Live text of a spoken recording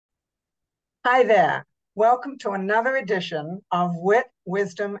Hi there. Welcome to another edition of Wit,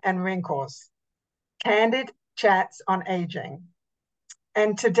 Wisdom, and Wrinkles, Candid Chats on Aging.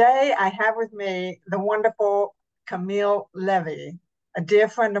 And today I have with me the wonderful Camille Levee, a dear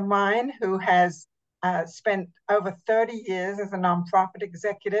friend of mine who has spent over 30 years as a nonprofit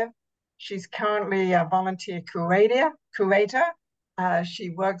executive. She's currently a volunteer curator. She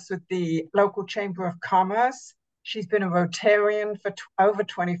works with the local Chamber of Commerce. She's been a Rotarian for over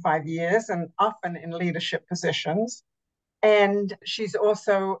 25 years and often in leadership positions. And she's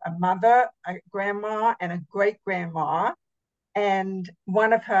also a mother, a grandma, and a great grandma. And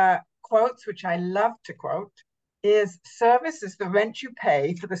one of her quotes, which I love to quote, is service is the rent you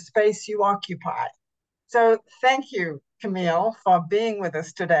pay for the space you occupy. So thank you, Camille, for being with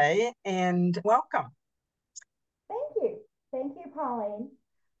us today and welcome. Thank you. Thank you, Pauline.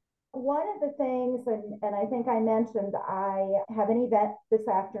 One of the things, and I think I mentioned, I have an event this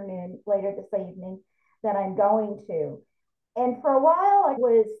afternoon, later this evening, that I'm going to. And for a while, I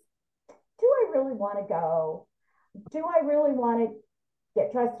was, do I really want to go? Do I really want to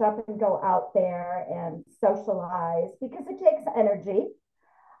get dressed up and go out there and socialize? Because it takes energy.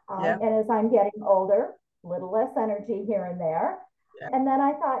 Yeah, And as I'm getting older, a little less energy here and there. yeah, And then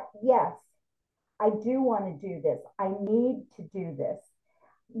I thought, yes, I do want to do this. I need to do this.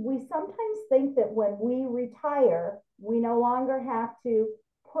 We sometimes think that when we retire, we no longer have to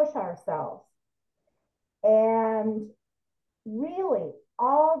push ourselves. And really,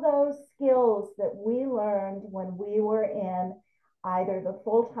 all those skills that we learned when we were in either the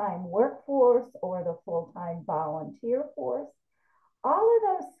full time workforce or the full time volunteer force, all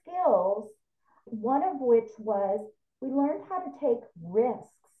of those skills, one of which was we learned how to take risks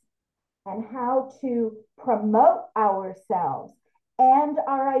and how to promote ourselves and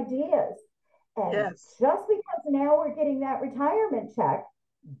our ideas. And yes. just because now we're getting that retirement check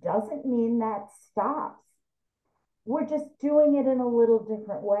doesn't mean that stops. We're just doing it in a little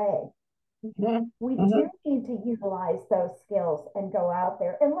different way. Mhm, We mhm. do need to utilize those skills and go out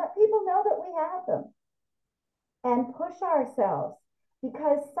there and let people know that we have them and push ourselves,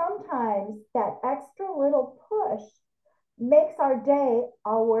 because sometimes that extra little push makes our day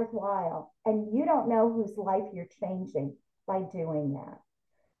all worthwhile. And you don't know whose life you're changing by doing that.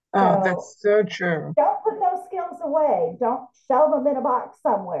 Oh, So that's so true. don't put those skills away. Don't shelve them in a box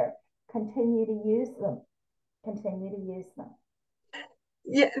somewhere. Continue to use them. Continue to use them.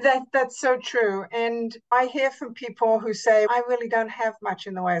 Yeah, that's so true. And I hear from people who say, I really don't have much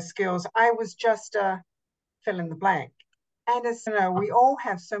in the way of skills. I was just a fill in the blank. And we all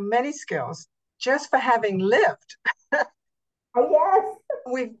have so many skills just for having lived. Oh, yes,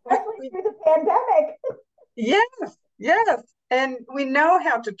 We've, we, especially we, through the pandemic. yes, yes. And we know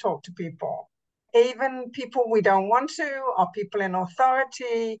how to talk to people, even people we don't want to, or people in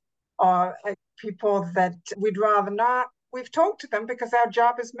authority, or people that we'd rather not. We've talked to them because our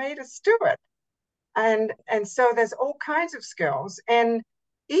job has made us do it. And so there's all kinds of skills, and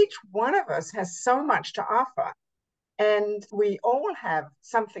each one of us has so much to offer, and we all have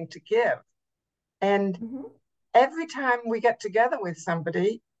something to give. And Mhm. every time we get together with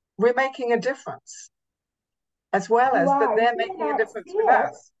somebody, we're making a difference, as well You as that are. they're You may making a not difference see with it.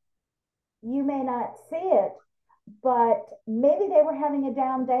 us. You may not see it, but maybe they were having a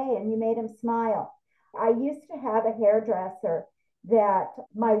down day and you made them smile. I used to have a hairdresser that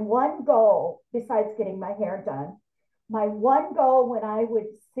my one goal, besides getting my hair done, my one goal when I would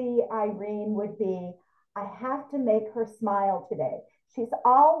see Irene would be, I have to make her smile today. She's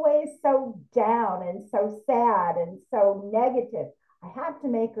always so down and so sad and so negative. I have to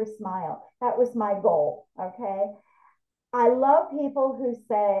make her smile. That was my goal. Okay. I love people who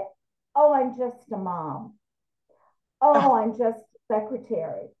say, oh, I'm just a mom. Oh, Oh, I'm just a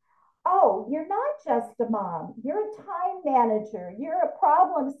secretary. Oh, you're not just a mom. You're a time manager. You're a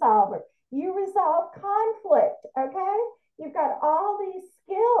problem solver. You resolve conflict. Okay. You've got all these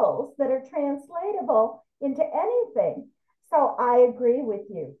skills that are translatable into anything. So I agree with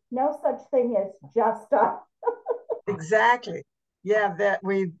you. No such thing as just a. exactly. Yeah, that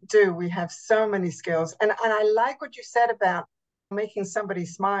we do. We have so many skills. And I like what you said about making somebody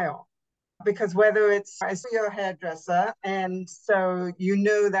smile, because whether it's I saw your hairdresser and so you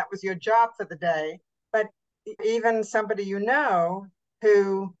knew that was your job for the day, but even somebody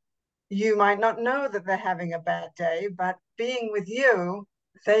who you might not know that they're having a bad day, but being with you,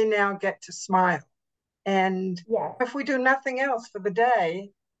 they now get to smile. And Yes. if we do nothing else for the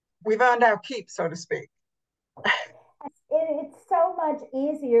day, we've earned our keep, so to speak. It's so much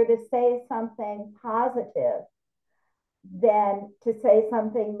easier to say something positive than to say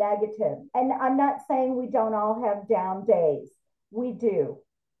something negative. And I'm not saying we don't all have down days. We do.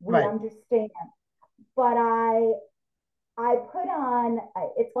 We Right. understand. But I put on,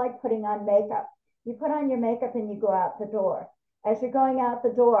 it's like putting on makeup. You put on your makeup and you go out the door. As you're going out the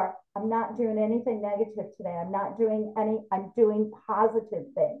door, I'm not doing anything negative today. I'm doing positive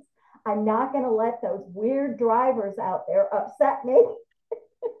things. I'm not going to let those weird drivers out there upset me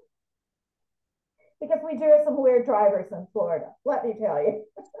because we do have some weird drivers in Florida, let me tell you.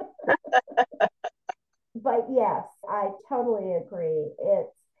 But yes, I totally agree.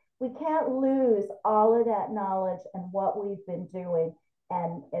 We can't lose all of that knowledge and what we've been doing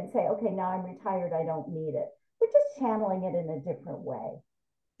and say, okay, now I'm retired, I don't need it. We're just channeling it in a different way.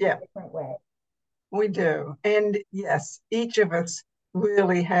 Yeah, we do. And yes, each of us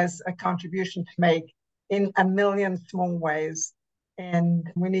really has a contribution to make in a million small ways.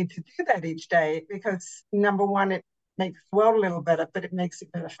 And we need to do that each day because, number one, it makes the world a little better, but it makes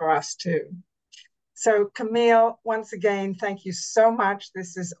it better for us too. So, Camille, once again, thank you so much.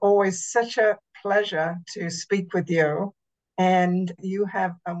 This is always such a pleasure to speak with you. And you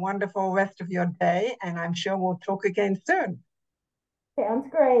have a wonderful rest of your day. And I'm sure we'll talk again soon. Sounds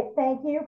great. Thank you